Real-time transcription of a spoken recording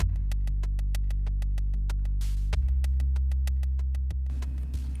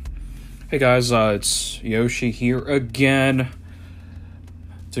Hey guys, it's Yoshi here again,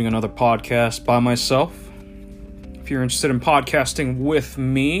 doing another podcast by myself. If you're interested in podcasting with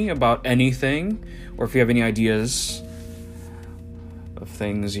me about anything, or if you have any ideas of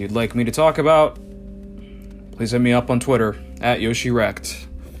things you'd like me to talk about, please hit me up on Twitter, @YoshiRect.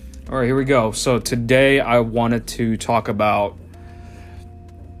 Alright, here we go. So today I wanted to talk about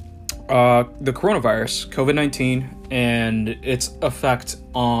the coronavirus, COVID-19, and its effect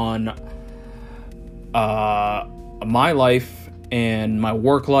on my life and my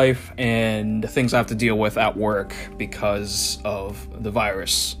work life and the things I have to deal with at work because of the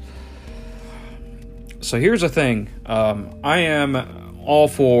virus. So here's the thing. I am all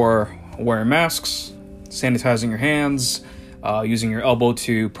for wearing masks, sanitizing your hands, using your elbow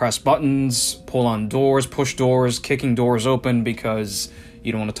to press buttons, pull on doors, push doors, kicking doors open because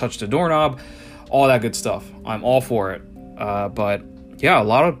you don't want to touch the doorknob, all that good stuff. I'm all for it. But yeah, a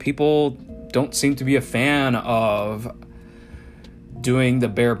lot of people don't seem to be a fan of doing the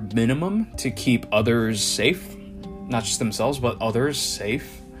bare minimum to keep others safe. Not just themselves, but others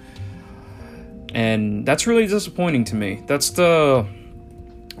safe. And that's really disappointing to me. That's I've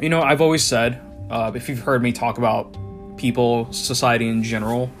always said, if you've heard me talk about people, society in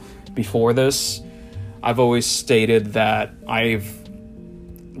general, before this, I've always stated that I've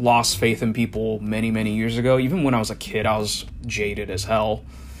lost faith in people many, many years ago. Even when I was a kid, I was jaded as hell.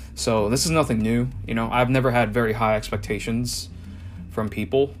 So this is nothing new. I've never had very high expectations from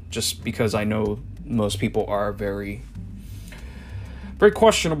people just because I know most people are very, very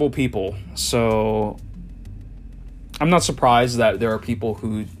questionable people. So I'm not surprised that there are people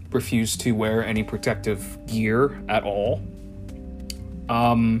who refuse to wear any protective gear at all.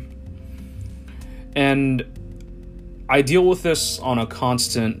 And I deal with this on a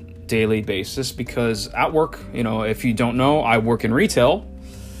constant daily basis because at work, if you don't know, I work in retail.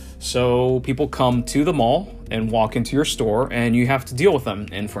 So people come to the mall and walk into your store and you have to deal with them.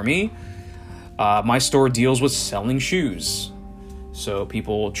 And for me, my store deals with selling shoes. So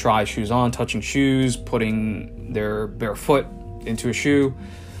people try shoes on, touching shoes, putting their bare foot into a shoe.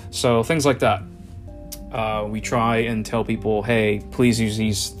 So things like that. We try and tell people, hey, please use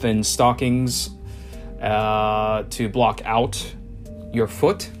these thin stockings to block out your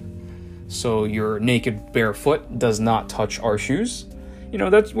foot. So your naked bare foot does not touch our shoes.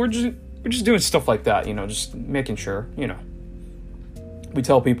 We're just doing stuff like that, just making sure, We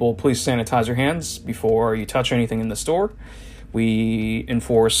tell people, please sanitize your hands before you touch anything in the store. We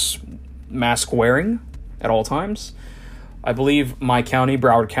enforce mask wearing at all times. I believe my county,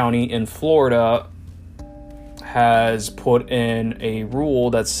 Broward County in Florida, has put in a rule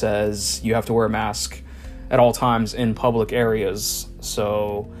that says you have to wear a mask at all times in public areas.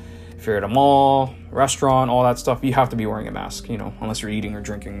 So if you're at a mall, restaurant, all that stuff, you have to be wearing a mask, unless you're eating or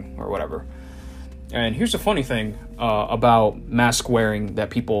drinking or whatever. And here's the funny thing about mask wearing that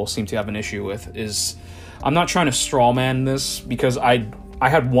people seem to have an issue with is, I'm not trying to straw man this because I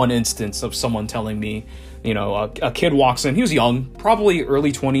had one instance of someone telling me, a kid walks in, he was young, probably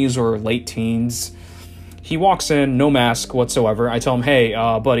early 20s or late teens. He walks in, no mask whatsoever. I tell him, hey,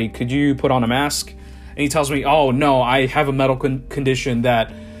 buddy, could you put on a mask? And he tells me, oh, no, I have a medical condition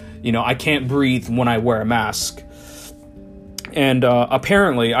that, I can't breathe when I wear a mask. And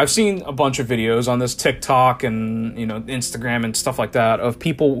apparently, I've seen a bunch of videos on this TikTok and, Instagram and stuff like that of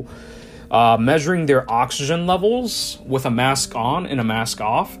people measuring their oxygen levels with a mask on and a mask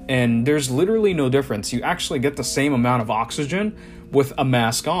off. And there's literally no difference. You actually get the same amount of oxygen with a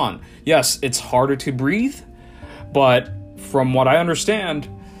mask on. Yes, it's harder to breathe, but from what I understand,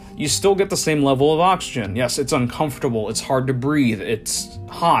 you still get the same level of oxygen. Yes, it's uncomfortable, it's hard to breathe, it's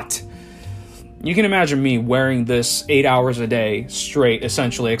hot. You can imagine me wearing this 8 hours a day straight,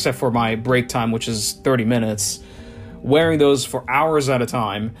 essentially, except for my break time, which is 30 minutes, wearing those for hours at a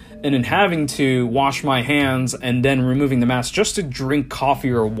time, and then having to wash my hands and then removing the mask just to drink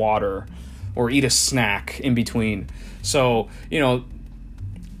coffee or water or eat a snack in between. So,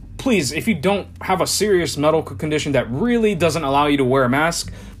 please, if you don't have a serious medical condition that really doesn't allow you to wear a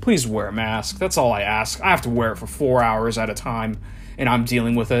mask, please wear a mask. That's all I ask. I have to wear it for 4 hours at a time, and I'm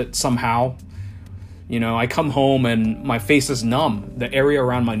dealing with it somehow. I come home and my face is numb. The area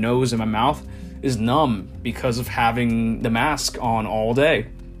around my nose and my mouth is numb because of having the mask on all day.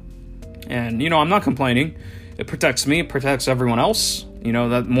 And, I'm not complaining. It protects me, it protects everyone else.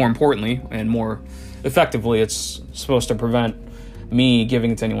 That more importantly and more effectively, it's supposed to prevent me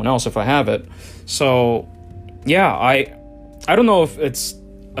giving it to anyone else if I have it. So, yeah, I don't know if it's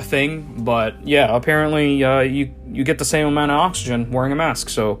a thing, but yeah, apparently you get the same amount of oxygen wearing a mask.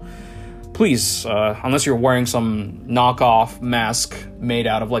 So please, unless you're wearing some knockoff mask made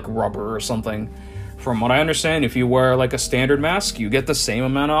out of like rubber or something, from what I understand, if you wear like a standard mask, you get the same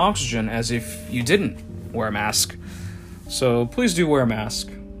amount of oxygen as if you didn't wear a mask. So please do wear a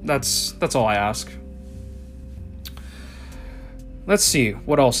mask. That's all I ask. Let's see,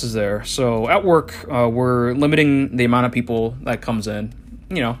 what else is there? So at work, we're limiting the amount of people that comes in.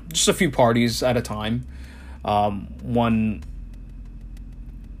 You know, just a few parties at a time.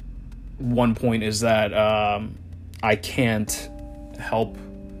 One point is that I can't help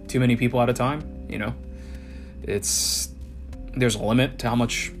too many people at a time. You know, there's a limit to how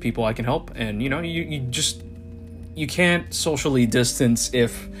much people I can help, and you know, you can't socially distance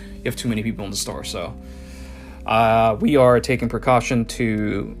if you have too many people in the store. So we are taking precaution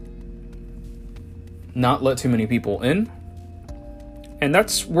to not let too many people in, and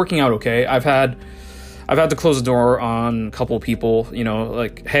that's working out okay. I've had to close the door on a couple of people, you know,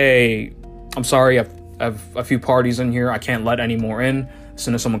 like, hey, I'm sorry, I've a few parties in here, I can't let any more in. As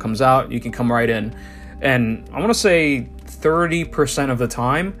soon as someone comes out, you can come right in. And I want to say 30% of the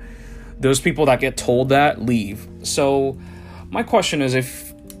time, those people that get told that leave. So my question is,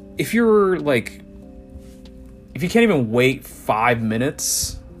 if you're like, if you can't even wait 5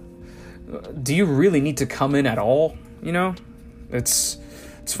 minutes, do you really need to come in at all? You know, it's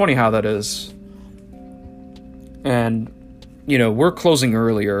funny how that is. And, you know, we're closing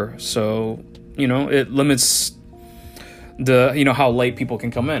earlier, so, you know, it limits how late people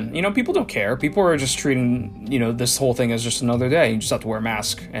can come in. You know, people don't care. People are just treating, you know, this whole thing as just another day. You just have to wear a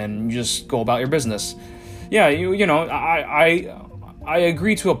mask and you just go about your business. Yeah, you know, I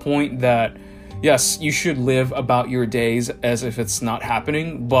agree to a point that, yes, you should live about your days as if it's not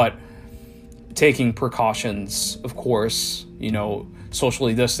happening, but taking precautions, of course, you know,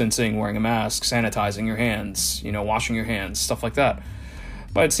 socially distancing, wearing a mask, sanitizing your hands, you know, washing your hands, stuff like that.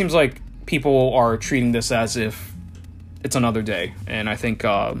 But it seems like people are treating this as if it's another day, and I think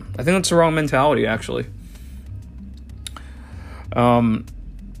that's the wrong mentality, actually.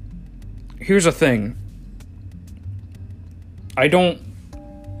 Here's the thing. I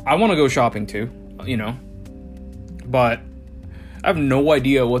want to go shopping too, you know, but I have no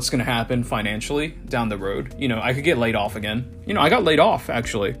idea what's going to happen financially down the road. You know, I could get laid off again. You know, I got laid off,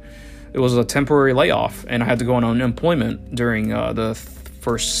 actually. It was a temporary layoff, and I had to go on unemployment during the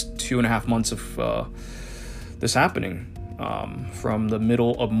first 2.5 months of this happening. From the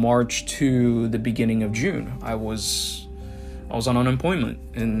middle of March to the beginning of June, I was on unemployment,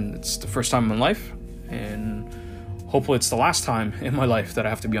 and it's the first time in my life, and hopefully it's the last time in my life that I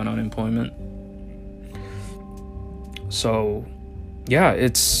have to be on unemployment. So, yeah,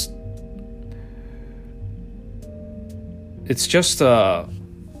 it's just I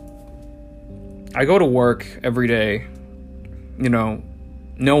go to work every day, you know,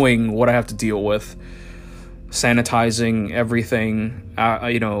 knowing what I have to deal with, sanitizing everything.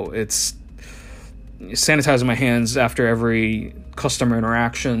 You know, it's sanitizing my hands after every customer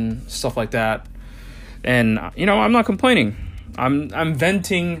interaction, stuff like that. And you know, I'm not complaining. I'm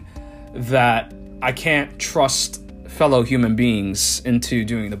venting that I can't trust fellow human beings into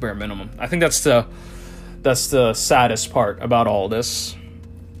doing the bare minimum. I think that's the saddest part about all this.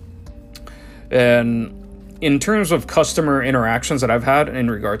 And in terms of customer interactions that I've had in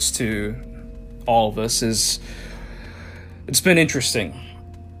regards to all of this, it's been interesting.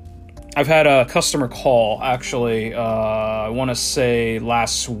 I've had a customer call, actually, I want to say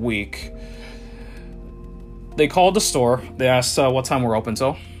last week. They called the store. They asked what time we're open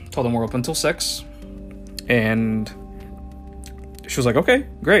till. Told them we're open till 6. And she was like, okay,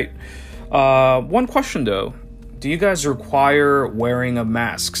 great. One question, though. Do you guys require wearing of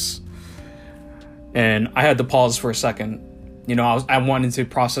masks? And I had to pause for a second. You know, I wanted to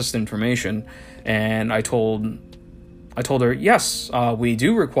process the information. And I told her, yes, we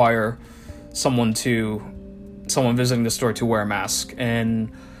do require someone visiting the store to wear a mask.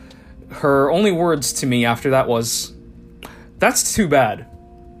 And her only words to me after that was, that's too bad.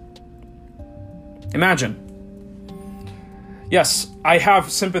 Imagine. Yes, I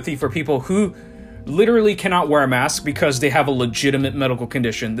have sympathy for people who literally cannot wear a mask because they have a legitimate medical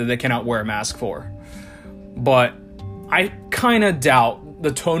condition that they cannot wear a mask for. But I kind of doubt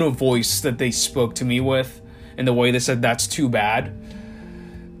the tone of voice that they spoke to me with and the way they said that's too bad,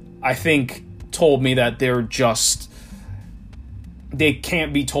 I think told me that they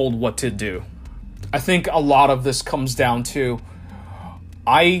can't be told what to do. I think a lot of this comes down to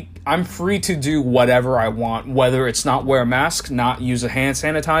I'm free to do whatever I want, whether it's not wear a mask, not use a hand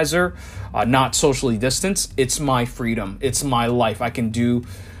sanitizer, not socially distance. It's my freedom. It's my life. I can do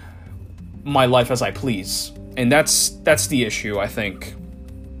my life as I please. And that's the issue, I think.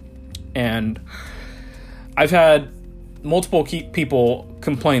 And I've had multiple people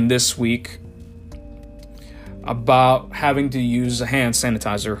complain this week about having to use a hand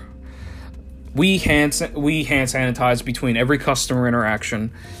sanitizer. We hand sanitize between every customer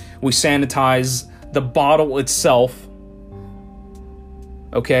interaction. We sanitize the bottle itself.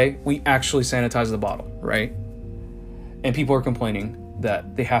 Okay? We actually sanitize the bottle, right? And people are complaining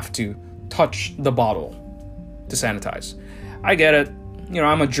that they have to touch the bottle to sanitize. I get it.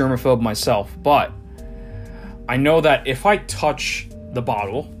 I'm a germaphobe myself, but I know that if I touch the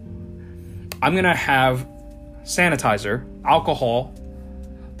bottle, I'm going to have sanitizer, alcohol,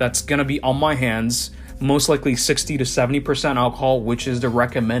 that's going to be on my hands, most likely 60 to 70% alcohol, which is the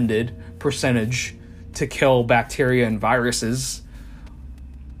recommended percentage to kill bacteria and viruses.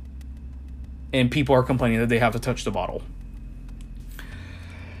 And people are complaining that they have to touch the bottle.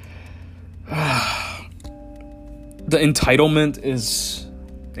 The entitlement is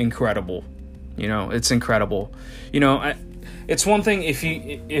incredible. It's incredible. It's one thing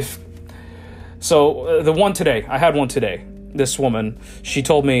the one today, I had one today. This woman, she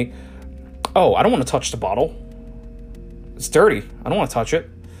told me, "Oh, I don't want to touch the bottle. It's dirty. I don't want to touch it."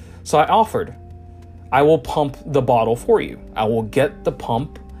 So I offered, "I will pump the bottle for you. I will get the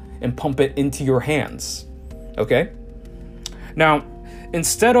pump and pump it into your hands." Okay? Now,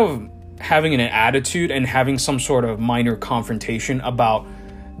 instead of having an attitude and having some sort of minor confrontation about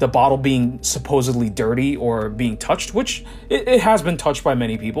the bottle being supposedly dirty or being touched, which it has been touched by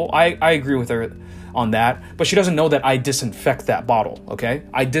many people. I agree with her on that, but she doesn't know that I disinfect that bottle, okay?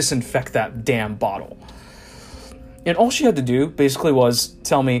 I disinfect that damn bottle. And all she had to do basically was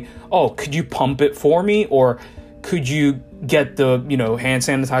tell me, "Oh, could you pump it for me? Or could you get the, hand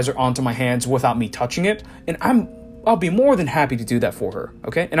sanitizer onto my hands without me touching it?" And I'll be more than happy to do that for her,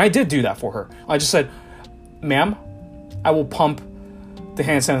 okay? And I did do that for her. I just said, "Ma'am, I will pump the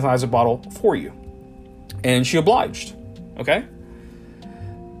hand sanitizer bottle for you." And she obliged, okay?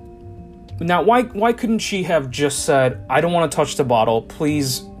 Now, why couldn't she have just said, "I don't want to touch the bottle,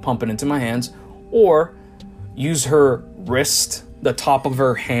 please pump it into my hands," or use her wrist, the top of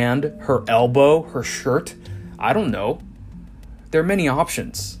her hand, her elbow, her shirt? I don't know. There are many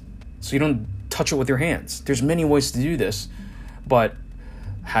options, so you don't touch it with your hands. There's many ways to do this, but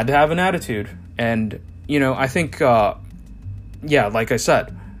had to have an attitude. And, I think, like I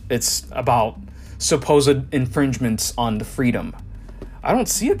said, it's about supposed infringements on the freedom. I don't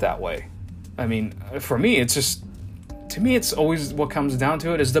see it that way. I mean, for me, it's always what comes down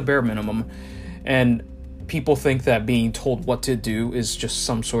to it is the bare minimum. And people think that being told what to do is just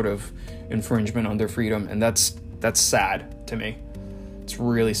some sort of infringement on their freedom. And that's sad to me. It's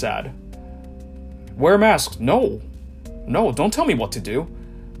really sad. Wear masks. No, don't tell me what to do.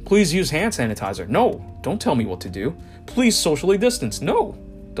 Please use hand sanitizer. No, don't tell me what to do. Please socially distance. No,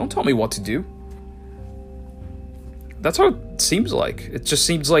 don't tell me what to do. That's what it seems like. It just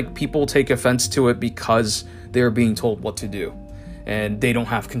seems like people take offense to it because they're being told what to do and they don't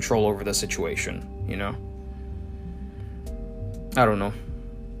have control over the situation, I don't know.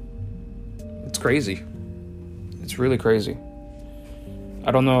 It's crazy. It's really crazy.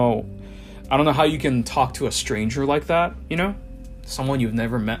 I don't know how you can talk to a stranger like that, Someone you've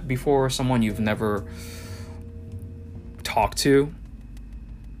never met before, someone you've never talked to,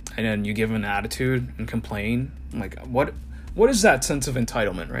 and then you give them an attitude and complain. Like, what is that sense of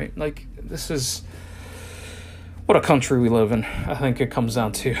entitlement, right? Like, this is what a country we live in. I think it comes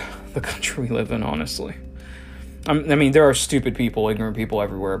down to the country we live in, honestly. I mean, there are stupid people, ignorant people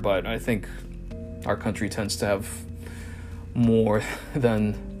everywhere, but I think our country tends to have more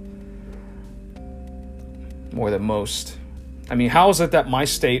than most. I mean, how is it that my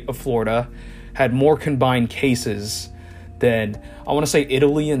state of Florida had more combined cases than, I want to say,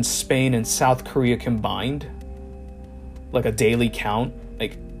 Italy and Spain and South Korea combined? Like a daily count?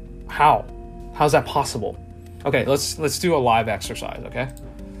 Like, how's that possible? Okay, let's do a live exercise, okay?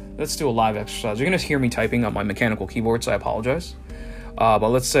 Let's do a live exercise. You're going to hear me typing on my mechanical keyboard, so I apologize. But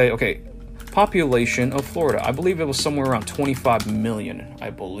let's say, okay, population of Florida. I believe it was somewhere around 25 million, I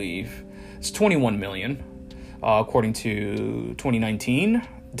believe. It's 21 million, according to 2019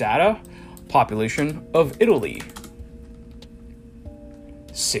 data. Population of Italy,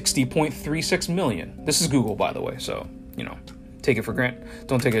 60.36 million. This is Google, by the way, so, take it for granted.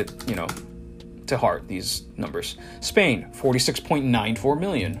 Don't take it, to heart, these numbers. Spain, 46.94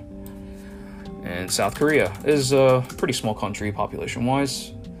 million. And South Korea is a pretty small country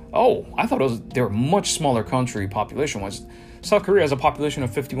population-wise. Oh, I thought they were a much smaller country population-wise. South Korea has a population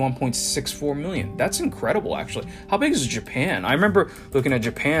of 51.64 million. That's incredible, actually. How big is Japan? I remember looking at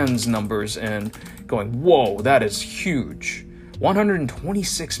Japan's numbers and going, whoa, that is huge.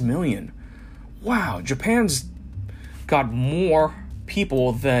 126 million. Wow, Japan's got more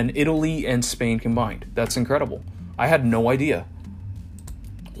people than Italy and Spain combined. That's incredible. I had no idea.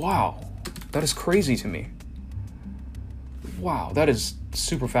 Wow, that is crazy to me. Wow, that is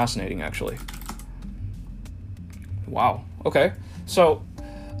super fascinating, actually. Wow, okay. So,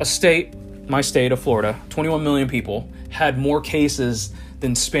 my state of Florida, 21 million people, had more cases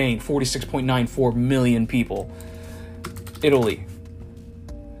than Spain, 46.94 million people. Italy,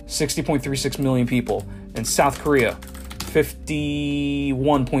 60.36 million people. And South Korea,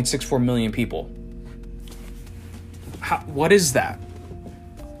 51.64 million people. What is that?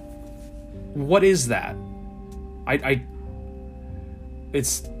 What is that?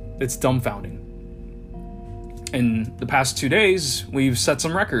 It's dumbfounding. In the past 2 days, we've set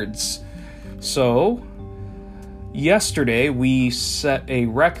some records. So, yesterday we set a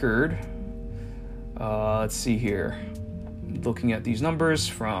record. Let's see here. Looking at these numbers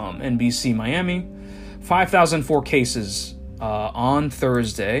from NBC Miami. 5,004 cases on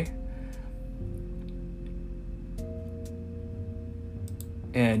Thursday.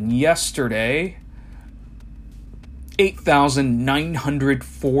 And yesterday,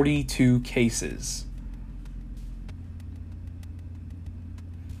 8,942 cases.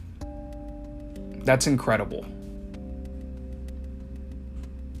 That's incredible.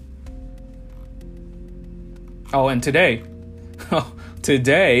 Oh, and today,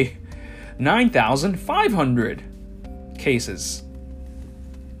 9,500 cases.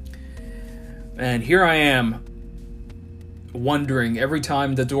 And here I am, wondering every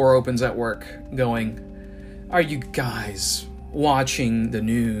time the door opens at work, going, are you guys watching the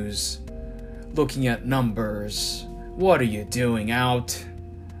news, looking at numbers? What are you doing out?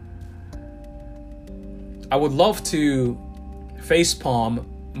 I would love to facepalm,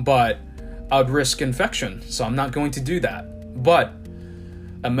 but I'd risk infection, so I'm not going to do that. But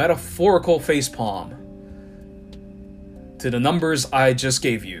a metaphorical facepalm to the numbers I just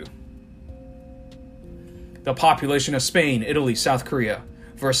gave you. The population of Spain, Italy, South Korea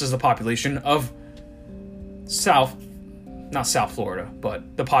versus the population of not South Florida,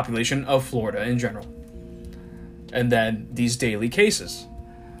 but the population of Florida in general. And then these daily cases.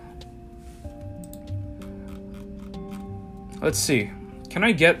 Let's see. Can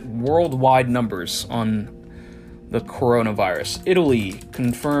I get worldwide numbers on the coronavirus? Italy,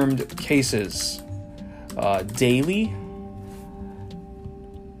 confirmed cases. Daily.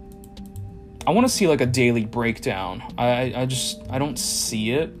 I want to see like a daily breakdown. I don't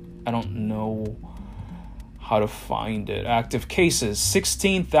see it. I don't know how to find it. Active cases.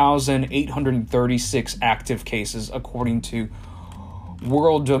 16,836 active cases according to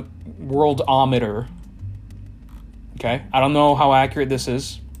Worldometer. Okay, I don't know how accurate this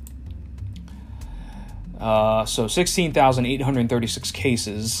is. So 16,836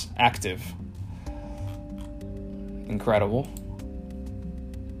 cases active. Incredible.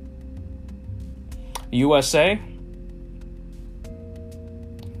 USA.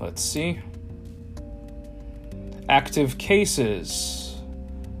 Let's see. Active cases.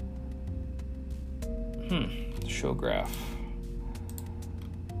 Show graph.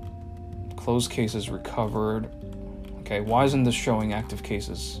 Closed cases recovered. Okay, why isn't this showing active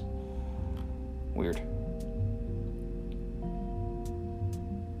cases? Weird.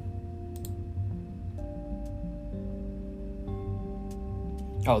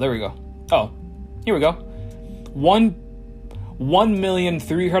 Oh, there we go. Oh, here we go.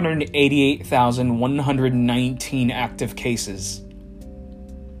 1,388,119 active cases.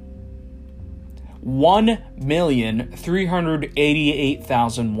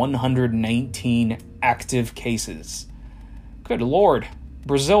 1,388,119 active cases. Good Lord.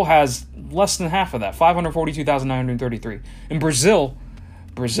 Brazil has less than half of that, 542,933. In Brazil,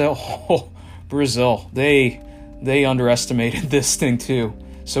 they underestimated this thing too.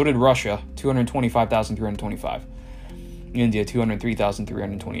 So did Russia, 225,325. India,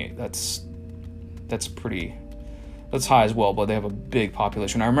 203,328. That's high as well, but they have a big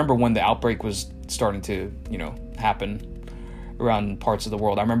population. I remember when the outbreak was starting to, happen around parts of the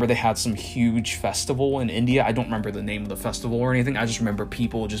world. I remember they had some huge festival in India. I don't remember the name of the festival or anything. I just remember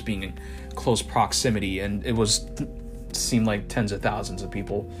people just being in close proximity, and it seemed like tens of thousands of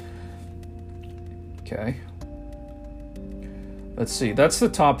people. Okay. Let's see. That's the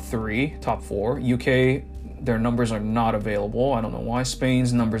top 4. UK, their numbers are not available. I don't know why.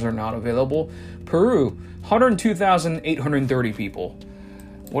 Spain's numbers are not available. Peru, 102,830 people.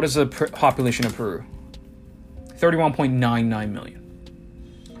 What is the population of Peru? 31.99 million.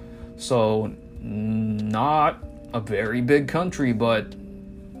 So, not a very big country, but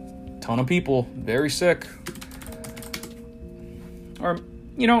ton of people. Very sick. or,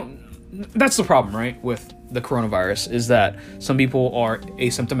 that's the problem, right, with the coronavirus, is that some people are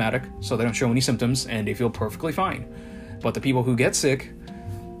asymptomatic, so they don't show any symptoms, and they feel perfectly fine. But the people who get sick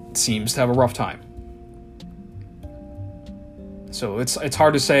seems to have a rough time. So it's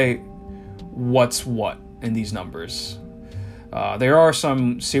hard to say what's what in these numbers. There are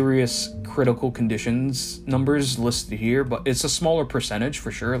some serious critical conditions numbers listed here, but it's a smaller percentage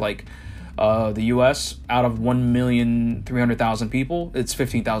for sure. Like the U.S., out of 1,300,000 people, it's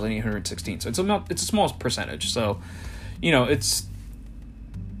 15,816. So it's a small percentage. So,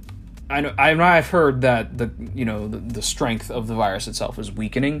 I've heard that the strength of the virus itself is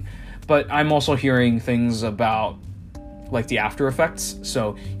weakening, but I'm also hearing things about like the after effects.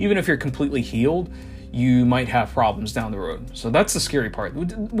 So even if you're completely healed, you might have problems down the road. So that's the scary part,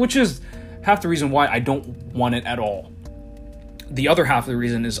 which is half the reason why I don't want it at all. The other half of the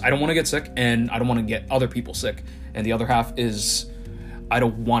reason is I don't want to get sick, and I don't want to get other people sick. And the other half is I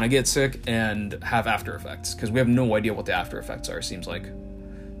don't want to get sick and have after effects, because we have no idea what the after effects are. Seems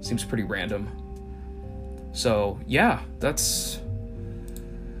pretty random. So yeah, it's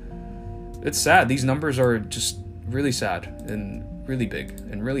sad. These numbers are just really sad and really big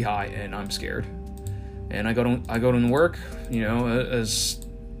and really high, and I'm scared. And I go to work, as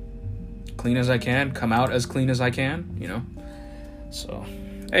clean as I can, come out as clean as I can, So,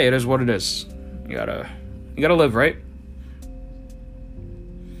 hey, it is what it is. You gotta live, right?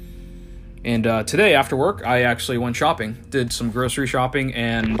 And today after work, I actually went shopping, did some grocery shopping,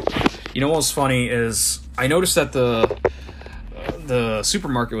 and what's funny is I noticed that the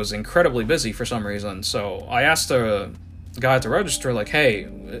supermarket was incredibly busy for some reason. So I asked the guy at the register, like, hey,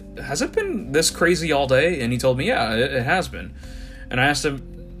 has it been this crazy all day? And he told me, yeah, it has been. And I asked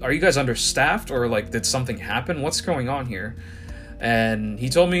him, are you guys understaffed, or like did something happen? What's going on here? And he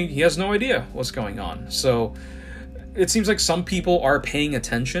told me he has no idea what's going on. So it seems like some people are paying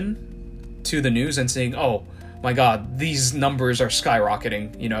attention to the news and saying, oh my God, these numbers are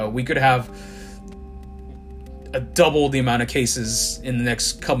skyrocketing. We could have double the amount of cases in the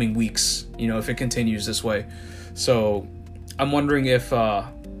next coming weeks, if it continues this way. So I'm wondering if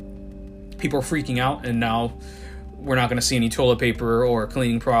people are freaking out, and now we're not going to see any toilet paper or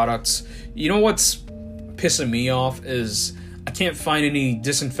cleaning products. What's pissing me off is I can't find any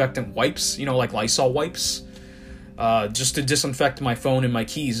disinfectant wipes, like Lysol wipes, just to disinfect my phone and my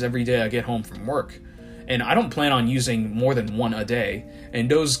keys every day I get home from work. And I don't plan on using more than one a day. And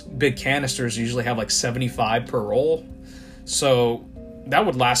those big canisters usually have like 75 per roll. So that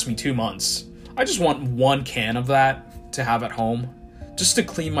would last me 2 months. I just want one can of that to have at home, just to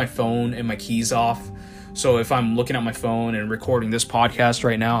clean my phone and my keys off. So if I'm looking at my phone and recording this podcast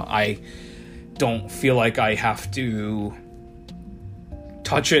right now, I don't feel like I have to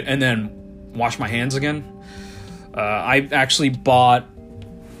touch it and then wash my hands again. I actually bought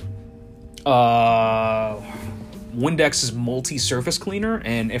Windex's multi-surface cleaner,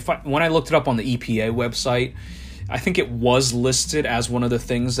 and when I looked it up on the EPA website, I think it was listed as one of the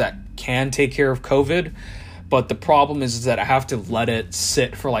things that can take care of COVID, but the problem is that I have to let it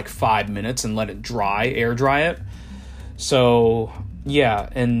sit for like 5 minutes and let it air dry it. So yeah,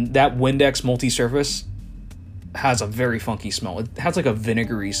 and that Windex multi-surface has a very funky smell. It has like a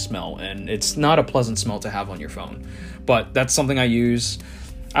vinegary smell, and it's not a pleasant smell to have on your phone, but that's something I use.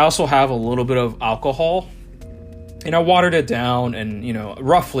 I also have a little bit of alcohol, and I watered it down, and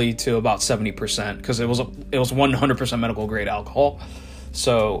roughly to about 70%, because it was 100% medical grade alcohol.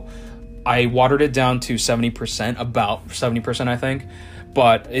 So I watered it down to 70%, about 70%, I think,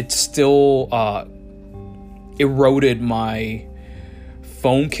 but it still eroded my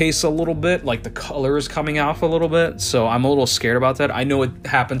phone case a little bit. Like the color is coming off a little bit, so I'm a little scared about that. I know it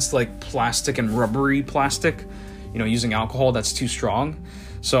happens to like plastic and rubbery plastic, using alcohol that's too strong.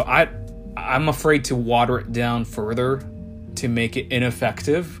 So I'm afraid to water it down further to make it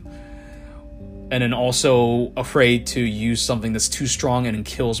ineffective, and then also afraid to use something that's too strong and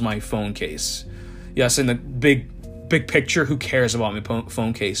kills my phone case. Yes, in the big picture, who cares about my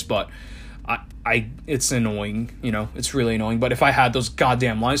phone case? But it's annoying, it's really annoying. But if I had those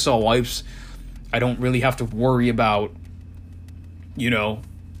goddamn Lysol wipes, I don't really have to worry about,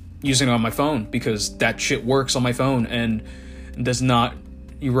 using it on my phone, because that shit works on my phone and does not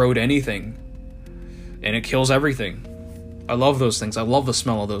erode anything, and it kills everything. I love those things. I love the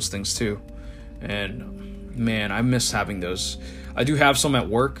smell of those things too, and man, I miss having those. I do have some at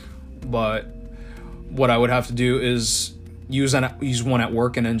work, but what I would have to do is use one at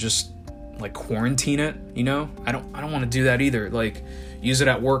work and then just like quarantine it. I don't want to do that either. Like, use it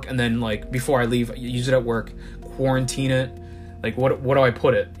at work and then like before I leave, use it at work, quarantine it. Like, what do I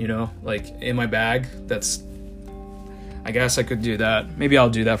put it? Like in my bag? I guess I could do that. Maybe I'll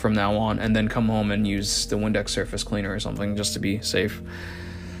do that from now on, and then come home and use the Windex surface cleaner or something just to be safe.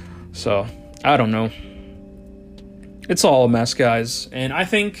 So, I don't know. It's all a mess, guys. And I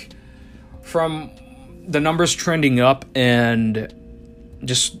think from the numbers trending up and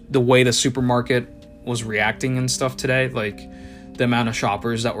just the way the supermarket was reacting and stuff today, like the amount of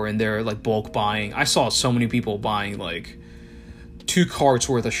shoppers that were in there, like bulk buying. I saw so many people buying like 2 carts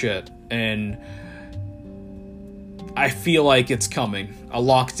worth of shit, and I feel like it's coming.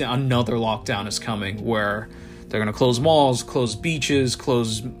 Another lockdown is coming where they're going to close malls, close beaches,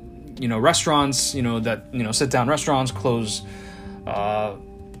 close, restaurants, sit down restaurants, close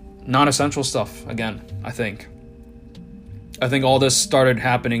non-essential stuff again, I think all this started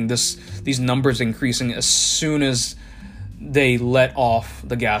happening, these numbers increasing as soon as they let off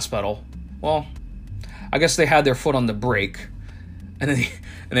the gas pedal. Well, I guess they had their foot on the brake, and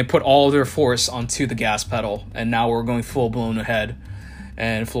they put all of their force onto the gas pedal, and now we're going full-blown ahead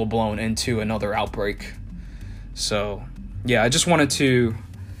and full-blown into another outbreak. So, yeah, I just wanted to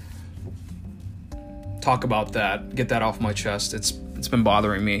talk about that, get that off my chest. It's been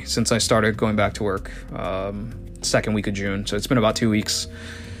bothering me since I started going back to work, second week of June, so it's been about 2 weeks.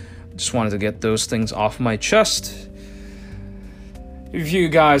 Just wanted to get those things off my chest. If you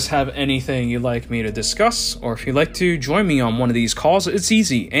guys have anything you'd like me to discuss, or if you'd like to join me on one of these calls, it's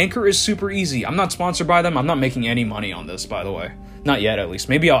easy. Anchor is super easy. I'm not sponsored by them. I'm not making any money on this, by the way. Not yet, at least.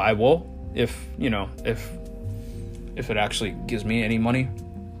 Maybe I will, if it actually gives me any money.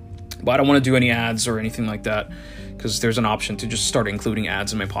 But I don't want to do any ads or anything like that, because there's an option to just start including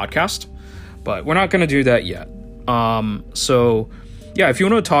ads in my podcast. But we're not going to do that yet. So, yeah, if you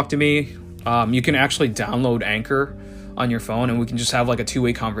want to talk to me, you can actually download Anchor on your phone, and we can just have like a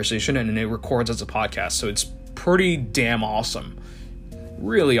 2-way conversation, and it records as a podcast. So it's pretty damn awesome.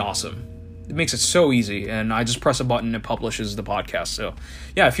 Really awesome. It makes it so easy, and I just press a button and it publishes the podcast. So,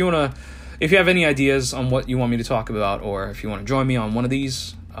 yeah, if you have any ideas on what you want me to talk about, or if you want to join me on one of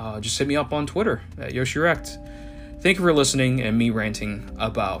these, just hit me up on Twitter at Yoshirect. Thank you for listening and me ranting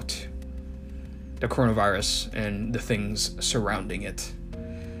about the coronavirus and the things surrounding it.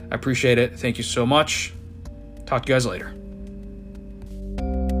 I appreciate it. Thank you so much. Talk to you guys later.